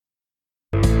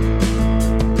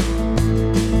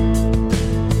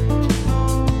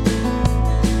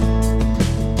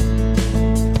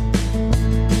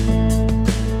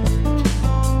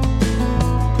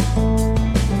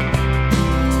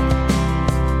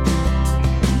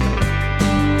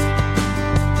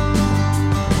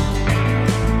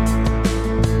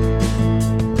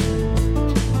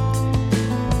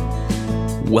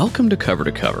Welcome to Cover,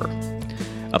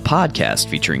 a podcast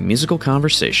featuring musical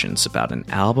conversations about an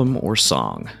album or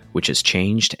song which has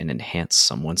changed and enhanced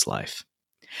someone's life.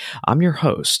 I'm your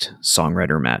host,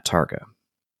 songwriter Matt Targa.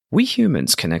 We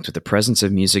humans connect with the presence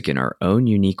of music in our own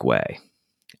unique way,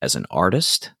 as an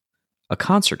artist, a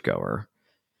concert goer,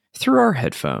 through our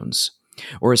headphones,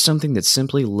 or as something that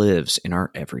simply lives in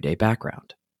our everyday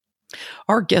background.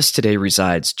 Our guest today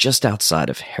resides just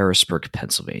outside of Harrisburg,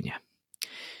 Pennsylvania.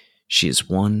 She is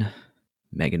one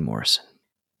Megan Morrison.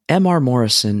 M.R.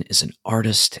 Morrison is an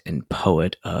artist and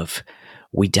poet of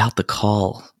 "We doubt the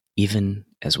call even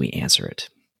as we answer it."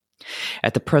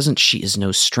 At the present, she is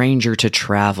no stranger to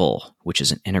travel, which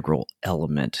is an integral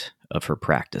element of her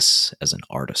practice as an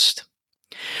artist.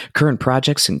 Current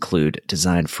projects include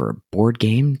design for a board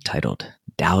game titled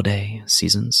Dowday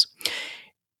Seasons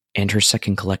and her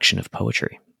second collection of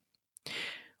poetry.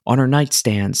 On her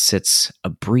nightstand sits A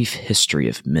Brief History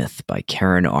of Myth by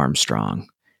Karen Armstrong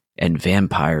and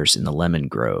Vampires in the Lemon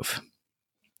Grove,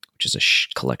 which is a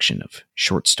collection of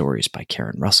short stories by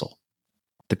Karen Russell.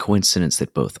 The coincidence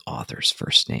that both authors'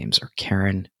 first names are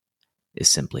Karen is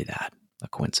simply that, a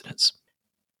coincidence.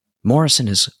 Morrison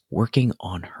is working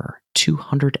on her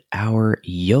 200-hour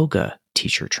yoga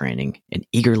teacher training and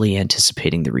eagerly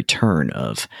anticipating the return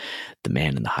of The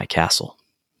Man in the High Castle.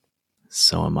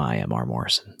 So am I, M.R.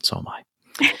 Morrison. So am I.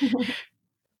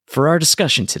 For our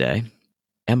discussion today,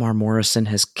 M.R. Morrison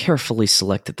has carefully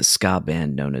selected the ska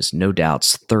band known as No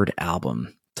Doubt's third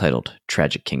album, titled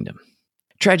Tragic Kingdom.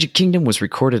 Tragic Kingdom was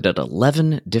recorded at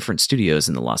 11 different studios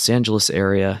in the Los Angeles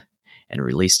area and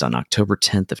released on October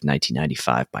 10th of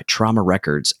 1995 by Trauma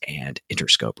Records and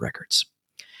Interscope Records.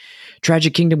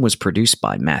 Tragic Kingdom was produced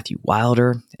by Matthew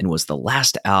Wilder and was the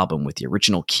last album with the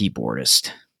original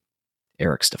keyboardist,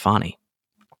 Eric Stefani.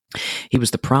 He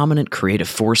was the prominent creative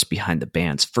force behind the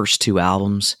band's first two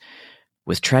albums,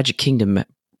 with Tragic Kingdom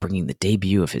bringing the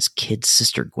debut of his kid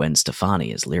sister Gwen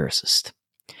Stefani as lyricist.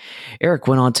 Eric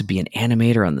went on to be an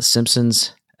animator on The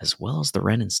Simpsons, as well as The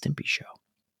Ren and Stimpy Show.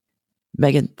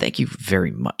 Megan, thank you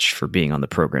very much for being on the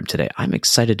program today. I'm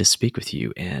excited to speak with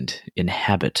you and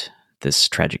inhabit this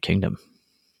Tragic Kingdom.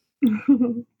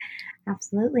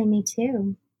 Absolutely, me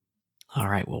too. All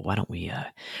right, well, why don't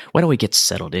we get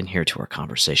settled in here to our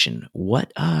conversation?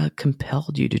 What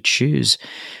compelled you to choose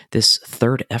this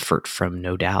third effort from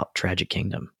No Doubt, Tragic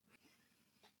Kingdom?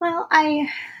 Well,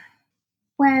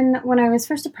 when I was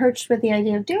first approached with the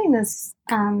idea of doing this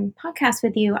podcast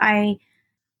with you, I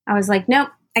was like,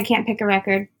 nope, I can't pick a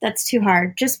record. That's too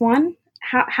hard. Just one?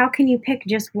 How can you pick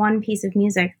just one piece of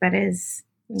music that is?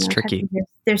 It's tricky.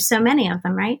 There's so many of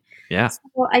them, right? Yeah. So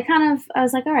I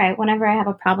was like, all right, whenever I have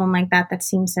a problem like that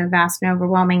seems so vast and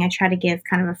overwhelming, I try to give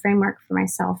kind of a framework for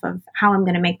myself of how I'm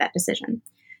going to make that decision.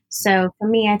 So for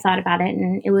me, I thought about it,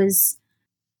 and it was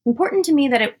important to me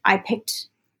that I picked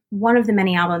one of the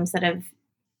many albums that have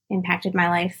impacted my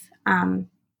life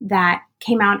that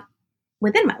came out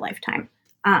within my lifetime.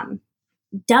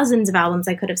 Dozens of albums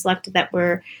I could have selected that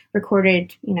were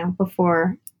recorded,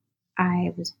 before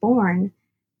I was born.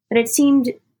 But it seemed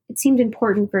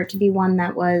important for it to be one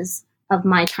that was of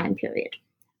my time period.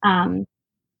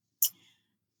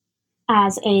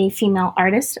 As a female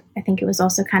artist, I think it was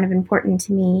also kind of important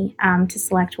to me to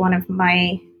select one of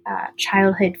my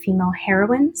childhood female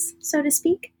heroines, so to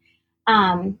speak.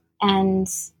 And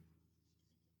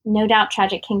No Doubt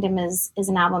Tragic Kingdom is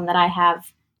an album that I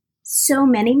have so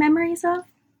many memories of.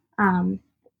 I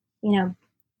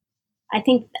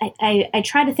think I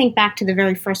try to think back to the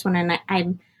very first one, and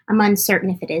I'm uncertain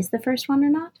if it is the first one or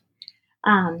not.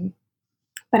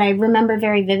 But I remember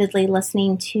very vividly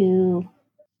listening to,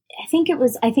 I think it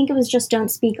was Just Don't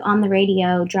Speak on the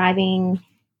radio, driving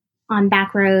on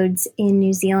back roads in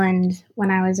New Zealand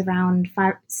when I was around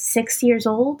 6 years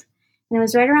old. And it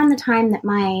was right around the time that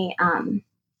my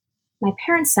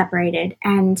parents separated.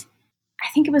 And I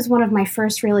think it was one of my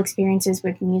first real experiences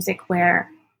with music where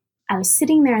I was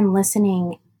sitting there and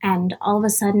listening, and all of a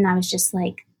sudden I was just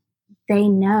like, they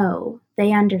know,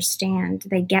 they understand,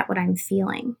 they get what I'm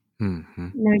feeling. Mm-hmm.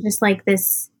 And there's just like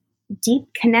this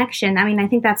deep connection. I mean, I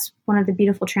think that's one of the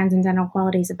beautiful transcendental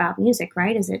qualities about music,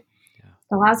 right? Is it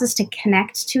allows us to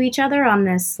connect to each other on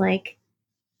this like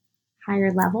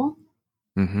higher level.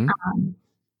 Mm-hmm.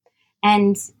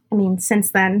 And I mean,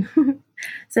 since then,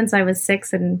 since I was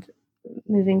 6 and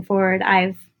moving forward,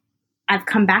 I've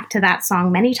come back to that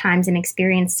song many times and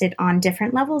experienced it on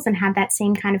different levels and had that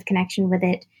same kind of connection with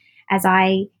it as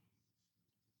I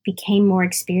became more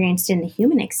experienced in the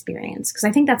human experience. Because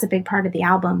I think that's a big part of the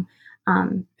album.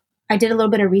 I did a little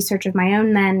bit of research of my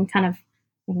own then, kind of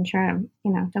making sure I'm,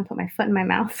 don't put my foot in my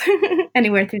mouth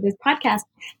anywhere through this podcast,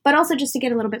 but also just to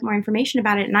get a little bit more information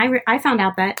about it. And I found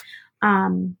out that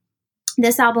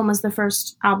this album was the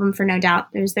first album for No Doubt.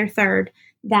 It was their third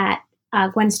that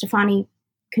Gwen Stefani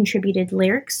contributed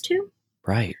lyrics to.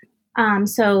 Right.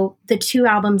 So the two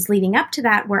albums leading up to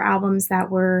that were albums that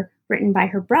were written by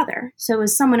her brother. So it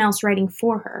was someone else writing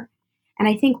for her. And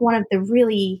I think one of the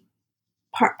really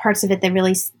parts of it that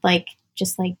really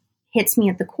just hits me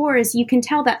at the core is you can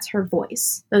tell that's her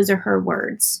voice. Those are her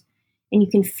words, and you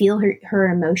can feel her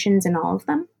emotions in all of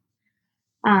them.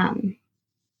 So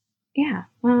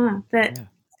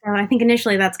I think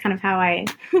initially that's kind of how I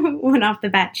went off the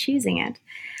bat choosing it.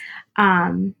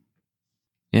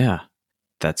 Yeah,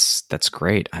 that's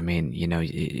great. I mean,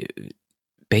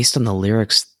 based on the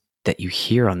lyrics that you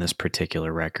hear on this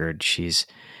particular record,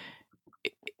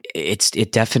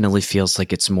 it definitely feels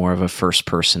like it's more of a first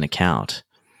person account.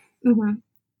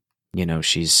 Mm-hmm.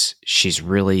 She's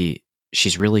really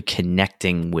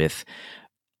connecting with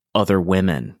other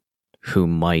women who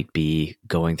might be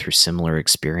going through similar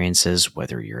experiences,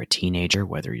 whether you're a teenager,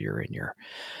 whether you're in your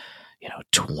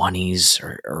 20s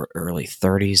or early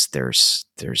 30s.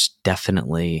 There's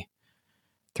definitely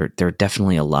there are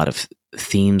definitely a lot of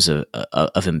themes of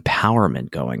empowerment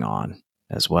going on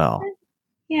as well.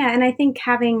 Yeah, and I think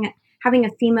having a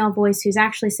female voice who's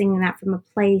actually singing that from a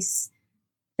place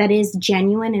that is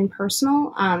genuine and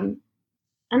personal, I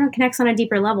don't know, connects on a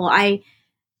deeper level. I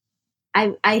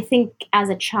think as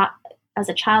a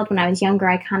child when I was younger,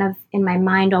 I kind of in my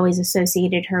mind always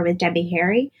associated her with Debbie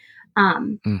Harry.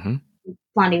 Mm-hmm.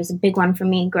 Blondie was a big one for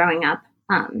me growing up.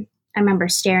 I remember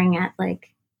staring at the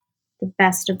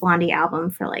Best of Blondie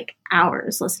album for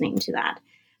hours listening to that.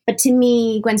 But to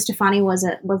me, Gwen Stefani was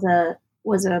a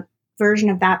version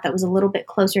of that was a little bit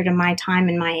closer to my time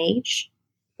and my age.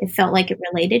 It felt like it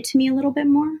related to me a little bit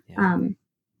more. Yeah.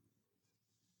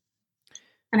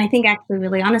 And I think actually,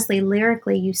 really honestly,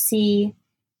 lyrically, you see,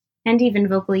 and even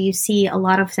vocally, you see a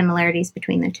lot of similarities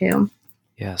between the two.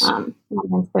 Yes. A lot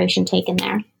of inspiration taken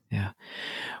there. Yeah.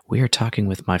 We are talking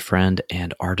with my friend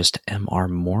and artist M.R.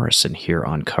 Morrison here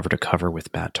on Cover to Cover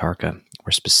with Matt Tarka.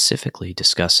 We're specifically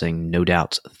discussing No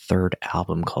Doubt's third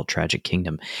album called Tragic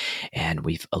Kingdom. And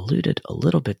we've alluded a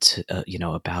little bit to,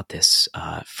 about this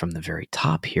from the very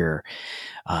top here.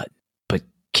 But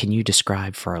can you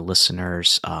describe for our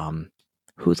listeners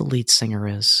who the lead singer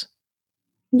is?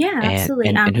 Yeah, absolutely.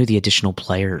 And who the additional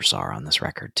players are on this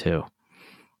record too.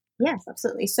 Yes,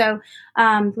 absolutely. So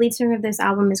the lead singer of this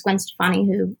album is Gwen Stefani,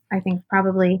 who I think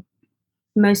probably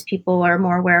most people are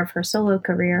more aware of her solo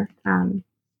career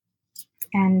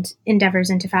and endeavors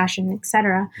into fashion,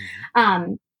 etc.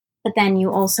 But then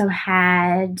you also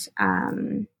had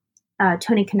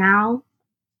Tony Kanal,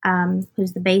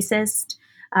 who's the bassist,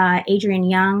 Adrian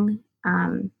Young,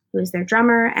 who is their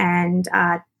drummer, and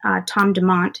Tom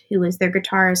Dumont, who is their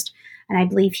guitarist. And I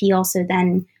believe he also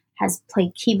then has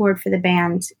played keyboard for the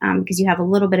band because you have a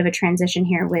little bit of a transition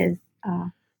here with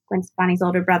Gwen Stefani's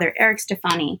older brother, Eric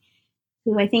Stefani,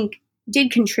 who I think did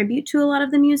contribute to a lot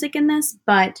of the music in this,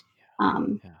 but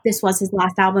this was his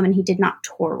last album and he did not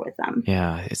tour with them.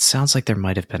 Yeah, it sounds like there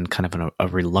might have been kind of a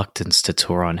reluctance to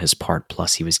tour on his part,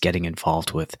 plus he was getting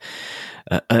involved with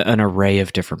an array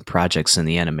of different projects in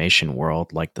the animation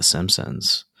world, like The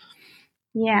Simpsons.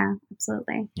 Yeah,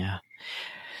 absolutely. Yeah.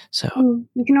 So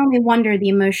you can only wonder the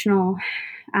emotional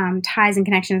ties and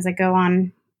connections that go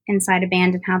on inside a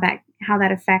band and how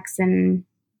that affects and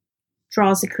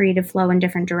draws the creative flow in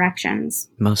different directions.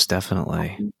 Most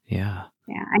definitely. Yeah.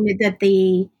 Yeah. I knew that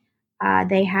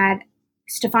they had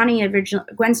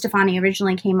Gwen Stefani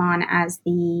originally came on as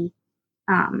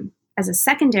as a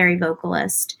secondary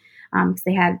vocalist because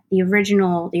they had the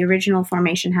original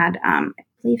formation had I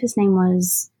believe his name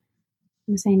was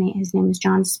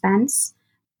John Spence.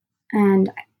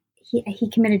 And he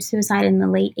committed suicide in the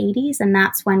late 80s, and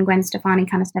that's when Gwen Stefani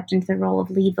kind of stepped into the role of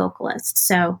lead vocalist.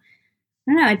 So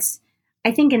I don't know.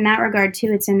 I think in that regard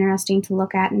too, it's interesting to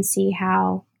look at and see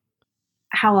how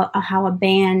a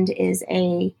band is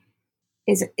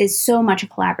so much a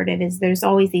collaborative. There's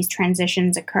always these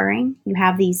transitions occurring. You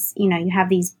have these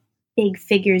big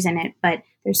figures in it, but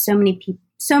there's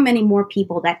so many more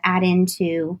people that add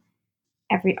into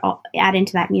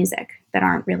that music that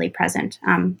aren't really present.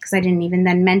 Because I didn't even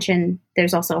then mention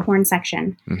there's also a horn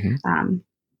section on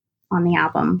the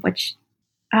album, which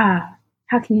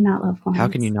how can you not love horns? How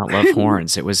can you not love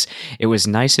horns? It was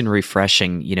nice and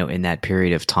refreshing, in that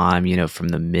period of time, from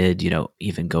the mid,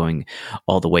 even going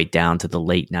all the way down to the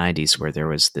late 90s where there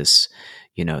was this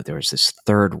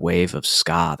third wave of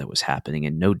ska that was happening,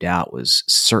 and No Doubt was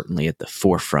certainly at the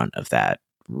forefront of that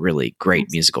really great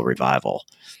musical revival.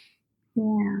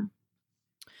 Yeah.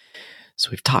 So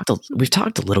we've talked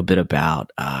a little bit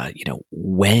about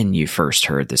when you first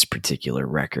heard this particular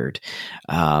record,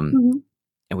 Mm-hmm.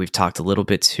 and we've talked a little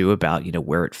bit too about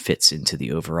where it fits into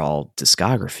the overall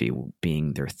discography,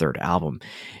 being their third album.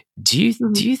 Do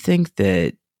you think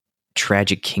that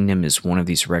Tragic Kingdom is one of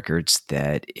these records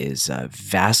that is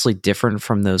vastly different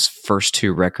from those first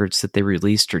two records that they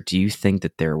released, or do you think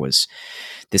that there was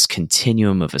this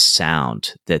continuum of a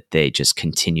sound that they just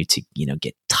continue to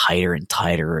get tighter and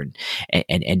tighter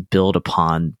and build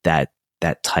upon that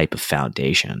type of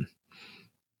foundation?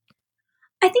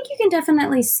 I think you can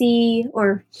definitely see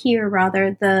or hear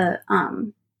rather the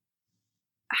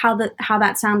how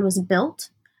that sound was built,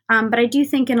 but I do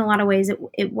think in a lot of ways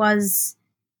it was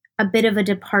a bit of a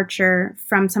departure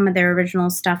from some of their original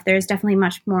stuff. There's definitely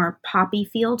much more poppy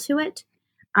feel to it.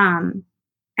 And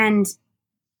I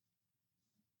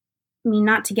mean,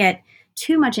 not to get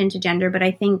too much into gender, but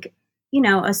I think,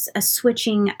 a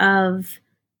switching of,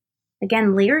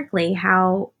 again, lyrically,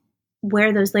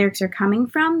 where those lyrics are coming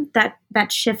from, that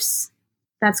shifts,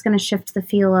 that's going to shift the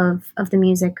feel of the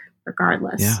music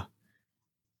regardless. Yeah.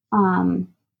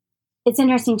 It's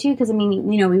interesting too, because I mean,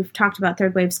 we've talked about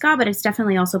third wave ska, but it's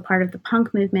definitely also part of the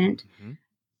punk movement.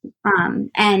 Mm-hmm.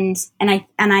 And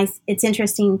it's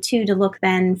interesting too to look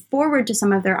then forward to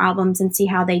some of their albums and see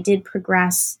how they did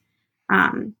progress.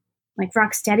 Like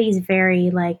Rocksteady is very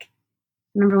like.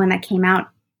 Remember when that came out?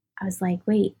 I was like,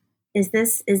 wait, is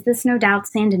this No Doubt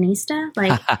Sandinista?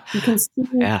 Like you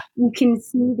can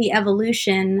see the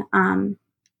evolution.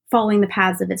 Following the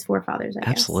paths of its forefathers, I guess.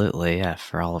 Absolutely, yeah.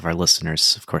 For all of our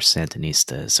listeners, of course,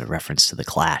 Sandinista is a reference to the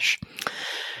Clash.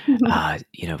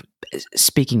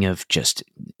 Speaking of just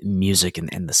music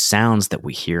and the sounds that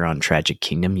we hear on Tragic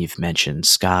Kingdom, you've mentioned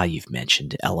ska, you've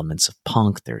mentioned elements of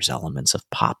punk. There's elements of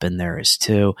pop in there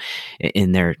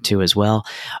too as well.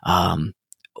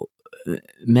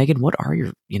 Megan, what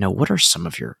are some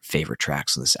of your favorite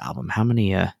tracks on this album? How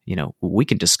many, we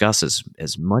can discuss as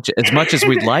much as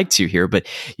we'd like to here, but,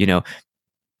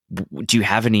 do you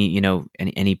have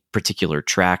any particular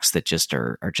tracks that just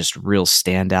are just real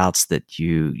standouts that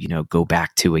you go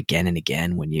back to again and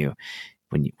again when you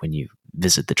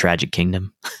visit the Tragic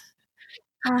Kingdom?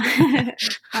 I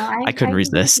couldn't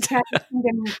resist.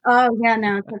 Oh yeah,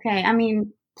 no, it's okay. I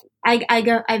mean,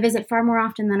 I visit far more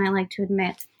often than I like to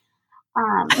admit.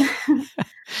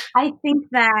 I think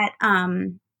that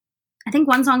I think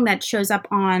one song that shows up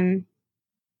on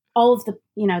all of the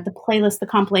the playlist, the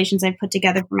compilations I've put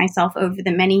together for myself over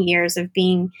the many years of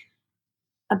being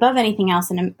above anything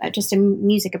else and just a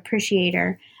music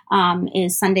appreciator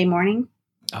is Sunday Morning.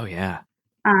 Oh yeah.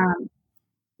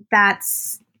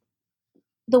 That's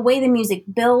the way the music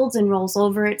builds and rolls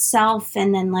over itself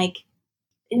and then like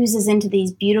oozes into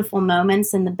these beautiful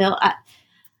moments in the build.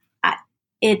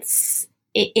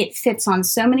 It fits on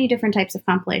so many different types of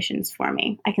compilations for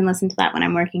me. I can listen to that when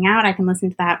I'm working out. I can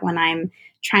listen to that when I'm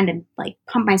trying to like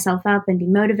pump myself up and be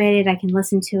motivated. I can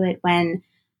listen to it when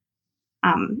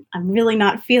I'm really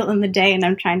not feeling the day and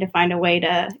I'm trying to find a way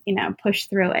to, push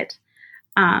through it.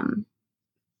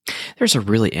 There's a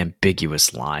really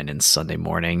ambiguous line in Sunday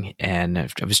Morning, and I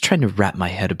was trying to wrap my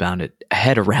head around it,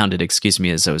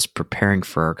 as I was preparing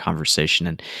for our conversation.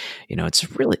 And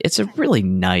it's a really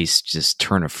nice just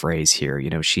turn of phrase here.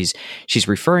 She's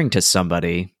referring to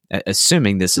somebody,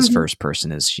 assuming this is first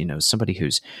person, as somebody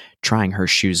who's trying her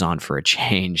shoes on for a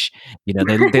change.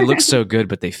 They look so good,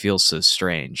 but they feel so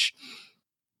strange.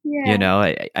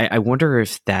 Yeah. I wonder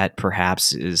if that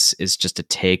perhaps is just a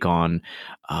take on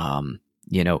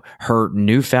her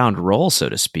newfound role, so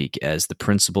to speak, as the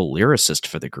principal lyricist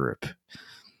for the group.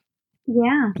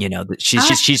 Yeah.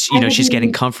 She's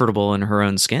getting comfortable in her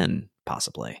own skin,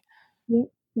 possibly.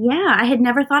 Yeah. I had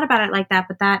never thought about it like that,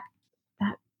 but that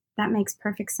makes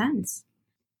perfect sense.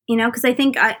 Because I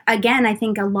think, I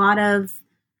think a lot of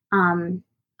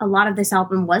this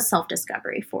album was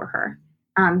self-discovery for her.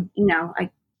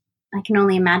 I can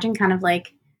only imagine kind of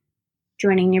like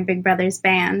joining your big brother's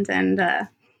band and,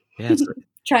 yes.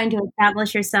 trying to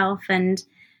establish yourself and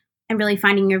really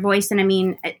finding your voice. And I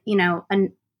mean,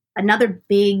 another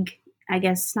big, I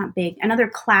guess not big, another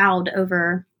cloud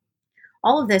over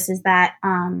all of this is that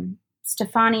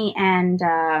Stefani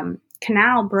and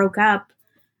Canal broke up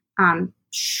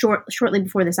shortly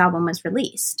before this album was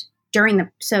released.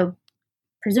 So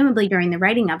presumably during the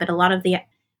writing of it,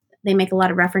 they make a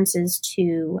lot of references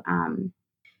to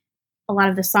a lot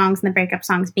of the songs and the breakup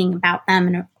songs being about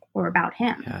them or about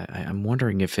him. Yeah, I'm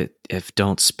wondering if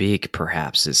Don't Speak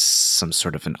perhaps is some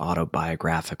sort of an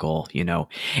autobiographical,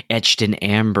 etched in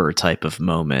amber type of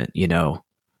moment,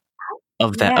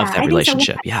 of Yeah, that I think so.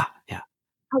 relationship. Yeah. Yeah.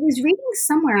 I was reading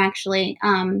somewhere actually,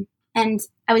 and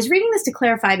I was reading this to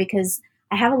clarify because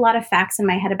I have a lot of facts in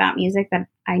my head about music that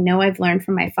I know I've learned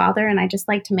from my father, and I just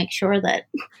like to make sure that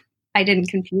I didn't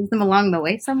confuse them along the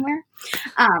way somewhere.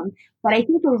 But I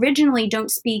think originally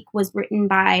 "Don't Speak" was written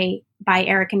by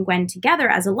Eric and Gwen together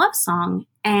as a love song,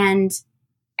 and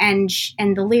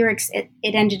the lyrics it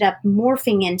ended up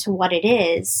morphing into what it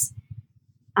is,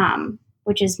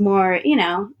 which is more,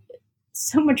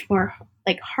 so much more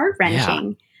like heart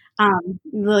wrenching,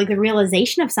 like the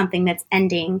realization of something that's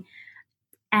ending,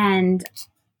 and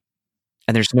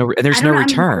there's no I don't know,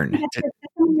 return. I mean, that's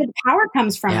where the power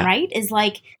comes from, Yeah. right? Is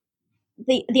like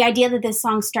the idea that this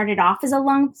song started off as a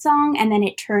love song and then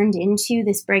it turned into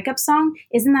this breakup song.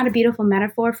 Isn't that a beautiful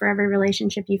metaphor for every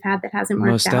relationship you've had that hasn't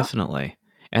worked Most out? definitely.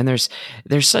 And there's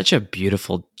such a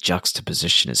beautiful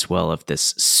juxtaposition as well of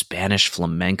this Spanish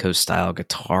flamenco style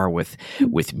guitar with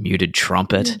muted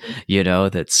trumpet,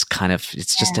 that's kind of,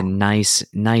 it's just a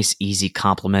nice easy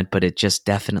compliment, but it just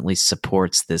definitely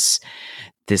supports this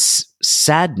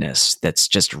sadness that's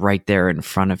just right there in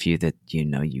front of you that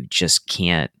you just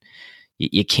can't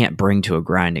bring to a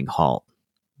grinding halt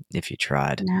if you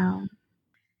tried. No.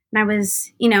 And I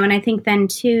was, and I think then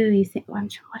too, you think, what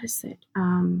is it?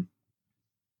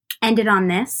 Ended on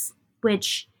This,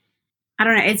 which I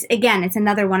don't know. It's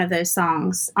another one of those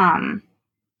songs that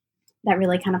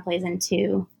really kind of plays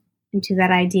into that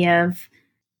idea of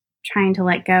trying to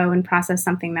let go and process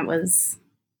something that was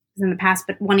in the past,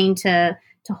 but wanting to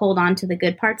hold on to the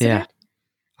good parts of it.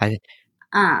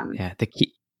 The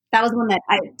key. That was one that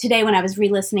today when I was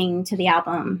re-listening to the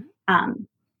album, that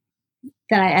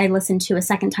I listened to a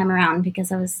second time around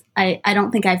because I don't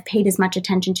think I've paid as much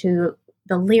attention to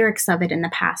the lyrics of it in the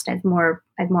past. I've more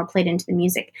played into the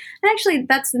music. And actually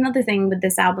that's another thing with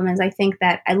this album is I think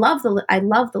that I love the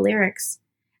lyrics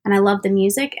and I love the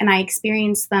music and I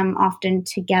experience them often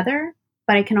together,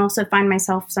 but I can also find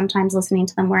myself sometimes listening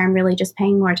to them where I'm really just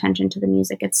paying more attention to the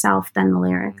music itself than the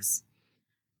lyrics.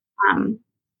 There are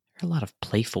a lot of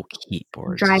playful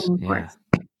keyboards. Driving force.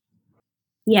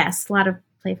 Yes, a lot of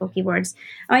playful keyboards.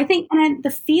 I think, and the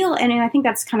feel, and I think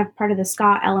that's kind of part of the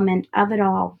ska element of it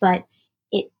all, but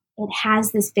it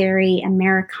has this very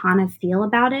Americana feel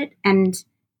about it. And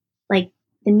like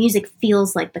the music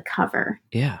feels like the cover.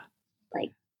 Yeah.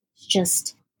 Like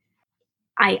just,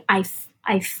 I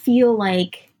feel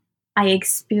like I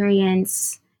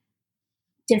experience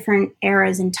different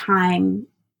eras in time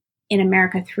in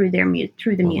America through the music.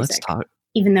 Let's talk.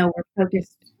 Even though we're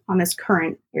focused on this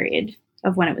current period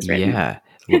of when it was written. Yeah.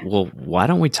 Well, why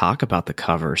don't we talk about the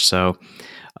cover? So,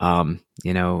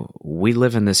 we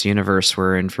live in this universe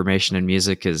where information and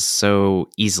music is so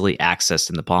easily accessed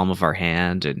in the palm of our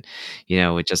hand and,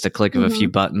 with just a click of a few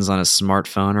buttons on a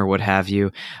smartphone or what have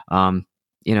you,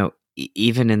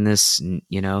 even in this,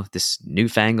 this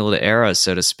newfangled era,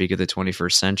 so to speak, of the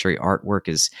 21st century, artwork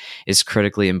is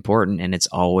critically important and it's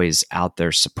always out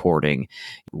there supporting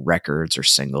records or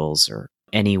singles or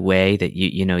any way that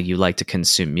you like to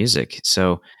consume music.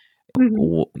 So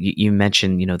you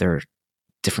mentioned, there are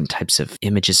different types of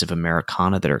images of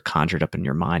Americana that are conjured up in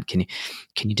your mind. Can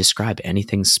you describe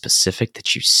anything specific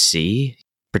that you see,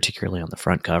 particularly on the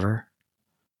front cover?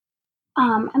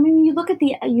 I mean, you look at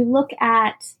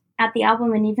the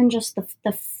album and even just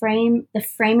the framing,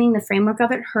 the framework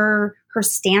of it, her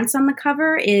stance on the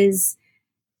cover is,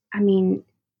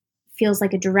 feels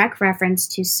like a direct reference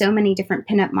to so many different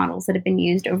pinup models that have been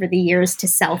used over the years to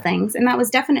sell things. And that was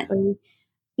definitely,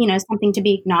 something to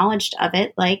be acknowledged of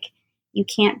it. Like you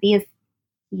can't be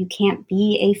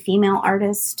a female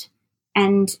artist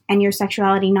and your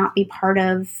sexuality not be part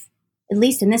of, at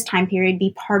least in this time period,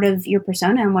 be part of your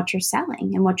persona and what you're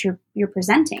selling and what you're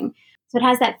presenting. So it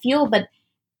has that feel, but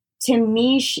to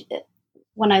me,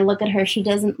 when I look at her, she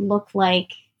doesn't look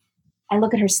like, I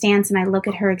look at her stance and I look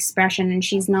at her expression and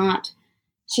she's not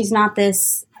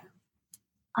this,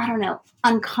 I don't know,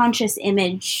 unconscious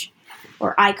image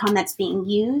or icon that's being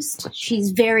used.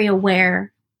 She's very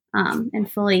aware and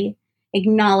fully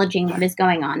acknowledging what is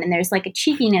going on. And there's like a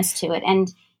cheekiness to it.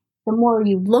 And the more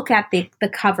you look at the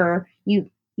cover, you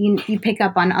pick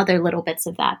up on other little bits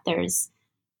of that. There's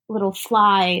little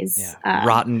flies,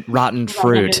 rotten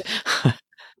fruit.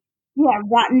 Yeah,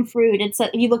 rotten fruit. If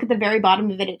you look at the very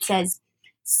bottom of it, it says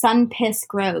Sun Piss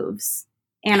Groves,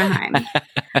 Anaheim.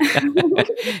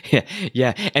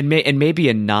 yeah, and maybe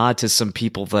a nod to some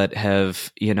people that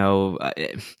have,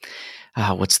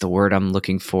 what's the word I'm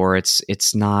looking for?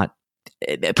 It's not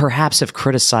perhaps have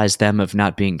criticized them of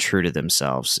not being true to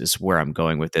themselves is where I'm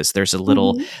going with this. There's a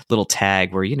little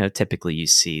tag where, typically you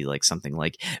see like something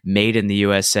like made in the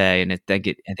USA. And I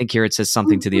think here it says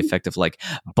something to the effect of like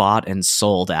bought and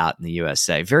sold out in the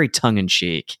USA. Very tongue in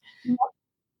cheek.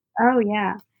 Oh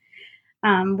yeah.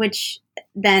 Which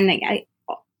then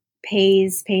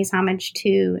pays homage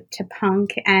to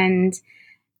punk and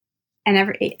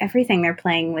everything they're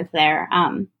playing with there.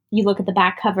 You look at the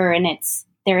back cover and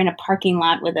they're in a parking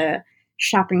lot with a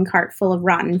shopping cart full of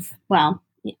well,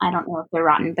 I don't know if they're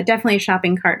rotten, but definitely a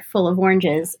shopping cart full of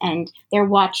oranges. And they're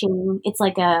watching, it's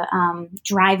like a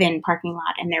drive-in parking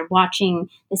lot, and they're watching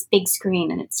this big screen,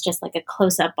 and it's just like a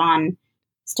close-up on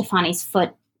Stefani's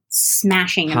foot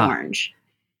smashing an orange.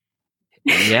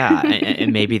 Yeah.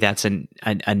 And maybe that's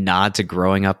a nod to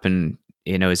growing up in,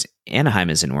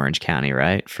 Anaheim is in Orange County,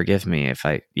 right? Forgive me if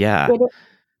yeah.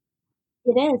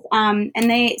 It is.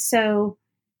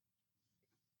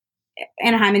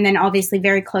 Anaheim, and then obviously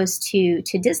very close to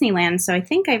Disneyland. So I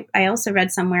think I also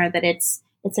read somewhere that it's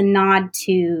a nod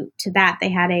to that. They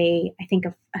had I think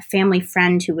a family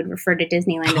friend who would refer to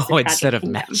Disneyland as instead of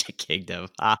Magic Kingdom.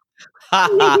 Oh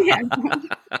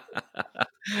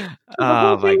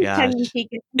my gosh.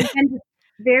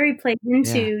 Very played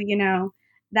into,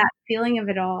 that feeling of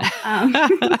it all.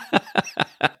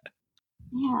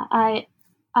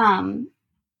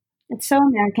 It's so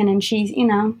American, and she's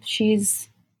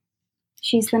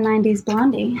the 90s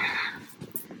blondie.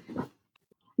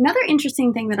 Another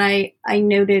interesting thing that I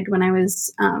noted when I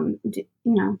was,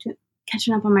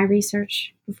 catching up on my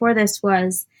research before this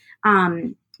was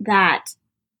that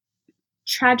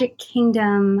Tragic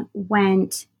Kingdom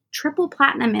went triple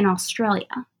platinum in Australia.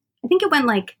 I think it went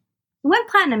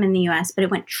platinum in the US, but it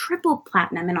went triple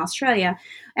platinum in Australia.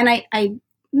 And I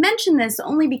mention this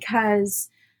only because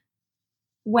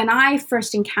when I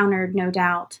first encountered No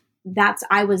Doubt,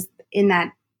 I was in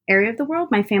that area of the world.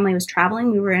 My family was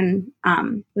traveling. We were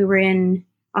in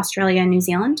Australia and New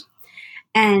Zealand.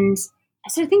 And I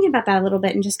started thinking about that a little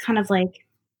bit and just kind of like,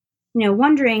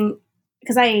 wondering,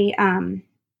 because I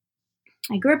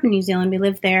grew up in New Zealand. We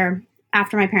lived there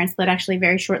after my parents split, actually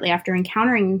very shortly after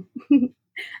encountering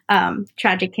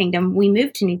Tragic Kingdom. We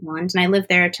moved to New Zealand, and I lived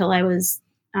there till I was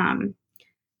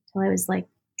like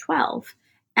 12.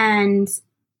 And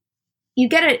you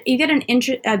get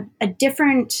a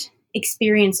different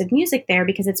experience of music there,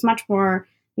 because it's much more,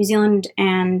 New Zealand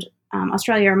and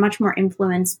Australia are much more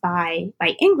influenced by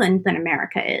England than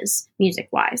America is music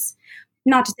wise.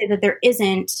 Not to say that there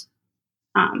isn't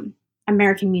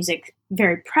American music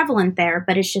very prevalent there,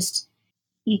 but it's just,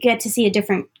 you get to see a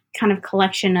different kind of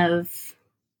collection of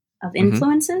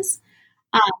influences.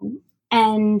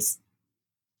 And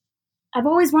I've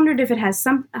always wondered if it has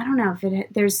I don't know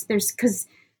if there's, because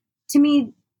to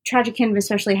me, Tragic Kingdom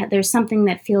especially, there's something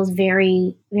that feels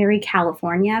very, very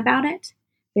California about it,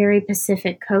 very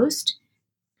Pacific Coast,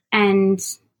 and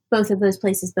both of those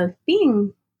places both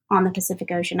being on the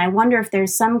Pacific Ocean. I wonder if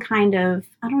there's some kind of,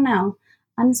 I don't know,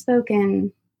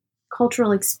 unspoken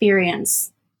cultural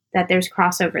experience that there's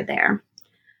crossover there.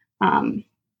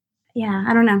 Yeah,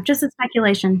 I don't know. Just a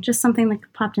speculation, just something that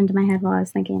popped into my head while I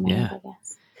was thinking about it, I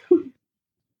guess.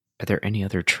 Are there any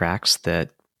other tracks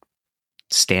that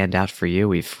stand out for you?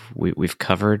 We've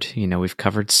covered, we've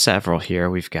covered several here.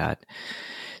 We've got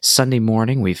Sunday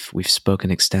Morning. We've spoken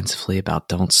extensively about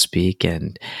Don't Speak,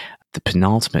 and the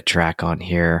penultimate track on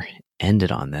here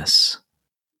ended on this.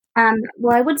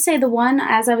 Well, I would say the one,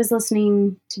 as I was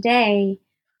listening today,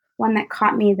 one that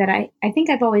caught me that I think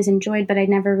I've always enjoyed, but I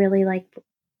never really I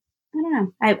don't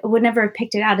know, I would never have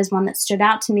picked it out as one that stood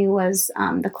out to me, was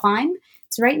The Climb.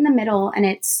 It's right in the middle, and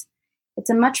it's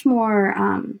a much more,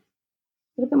 a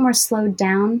little bit more slowed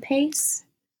down pace.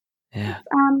 Yeah.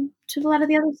 To a lot of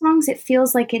the other songs, it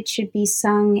feels like it should be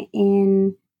sung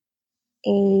in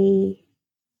a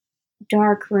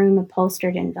dark room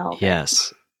upholstered in velvet.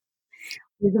 Yes.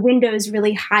 The window's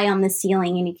really high on the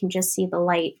ceiling, and you can just see the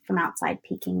light from outside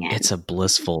peeking in. It's a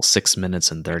blissful 6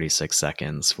 minutes and 36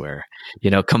 seconds where,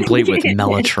 complete with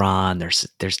Mellotron.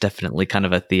 There's definitely kind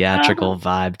of a theatrical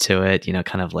vibe to it,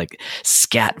 kind of like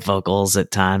scat vocals at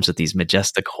times with these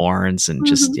majestic horns, and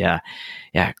just,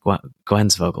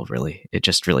 Gwen's vocal it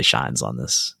just really shines on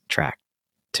this track,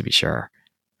 to be sure.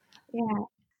 Yeah.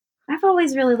 I've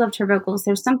always really loved her vocals.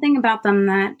 There's something about them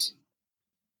that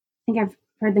I think I've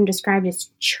heard them described as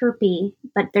chirpy,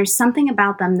 but there's something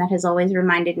about them that has always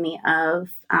reminded me of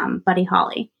Buddy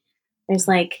Holly. There's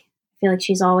I feel like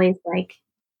she's always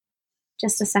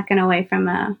just a second away from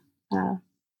a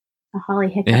Holly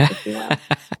hiccup, if you will.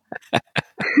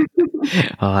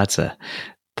 Oh, that's a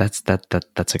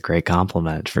great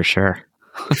compliment for sure.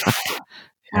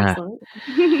 Absolutely.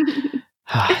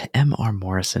 M.R.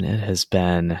 Morrison, it has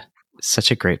been such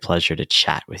a great pleasure to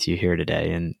chat with you here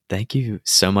today. And thank you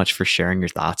so much for sharing your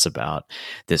thoughts about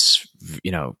this,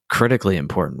 critically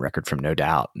important record from No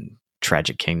Doubt and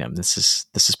Tragic Kingdom. This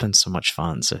has been so much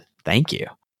fun. So thank you.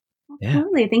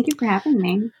 Absolutely. Thank you for having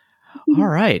me. All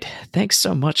right. Thanks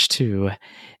so much to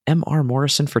M.R.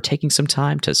 Morrison for taking some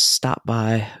time to stop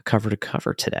by Cover to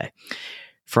Cover today.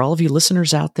 For all of you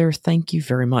listeners out there, thank you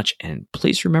very much. And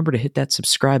please remember to hit that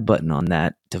subscribe button on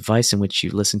that device in which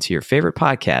you listen to your favorite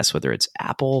podcast, whether it's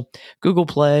Apple, Google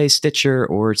Play, Stitcher,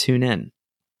 or TuneIn.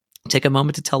 Take a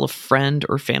moment to tell a friend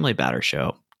or family about our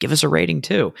show. Give us a rating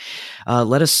too.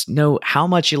 Let us know how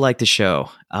much you like the show.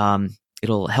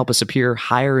 It'll help us appear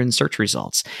higher in search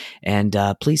results. And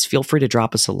please feel free to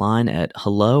drop us a line at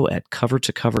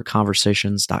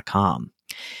hello@covertocoverconversations.com.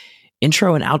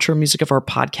 Intro and outro music of our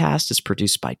podcast is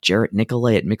produced by Jarrett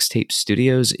Nicolay at Mixtape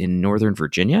Studios in Northern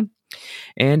Virginia.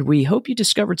 And we hope you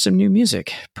discovered some new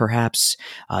music, perhaps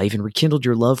even rekindled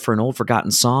your love for an old forgotten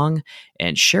song,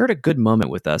 and shared a good moment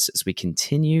with us as we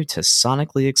continue to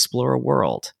sonically explore a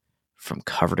world from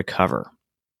cover to cover.